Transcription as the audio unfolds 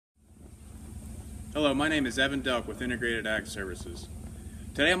Hello, my name is Evan Delk with Integrated Ag Services.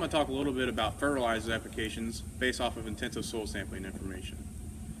 Today I'm going to talk a little bit about fertilizer applications based off of intensive soil sampling information.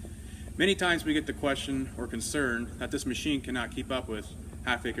 Many times we get the question or concern that this machine cannot keep up with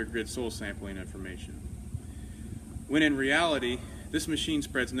half-acre grid soil sampling information. When in reality, this machine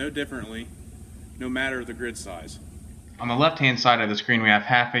spreads no differently no matter the grid size. On the left-hand side of the screen we have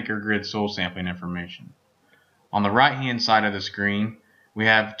half-acre grid soil sampling information. On the right-hand side of the screen we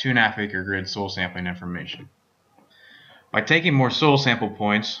have 2.5 acre grid soil sampling information. By taking more soil sample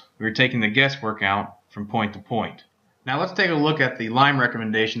points, we are taking the guesswork out from point to point. Now let's take a look at the line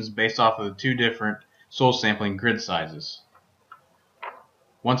recommendations based off of the two different soil sampling grid sizes.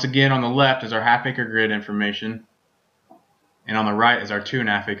 Once again, on the left is our half-acre grid information, and on the right is our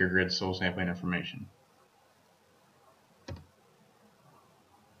 2.5 acre grid soil sampling information.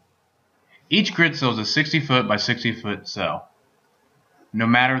 Each grid cell is a 60 foot by 60 foot cell, no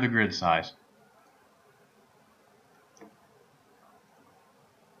matter the grid size.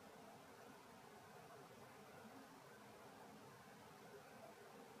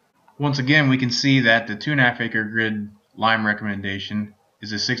 Once again, we can see that the 2.5 acre grid line recommendation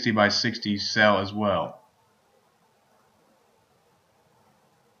is a 60 by 60 cell as well.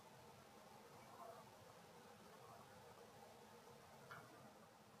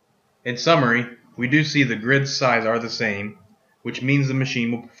 In summary, we do see the grid size are the same, which means the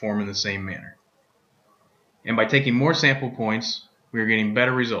machine will perform in the same manner. And by taking more sample points, we are getting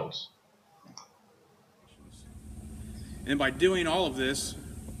better results. And by doing all of this,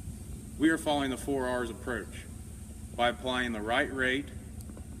 we are following the 4 R's approach by applying the right rate,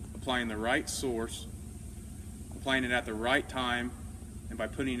 applying the right source, applying it at the right time, and by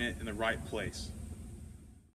putting it in the right place.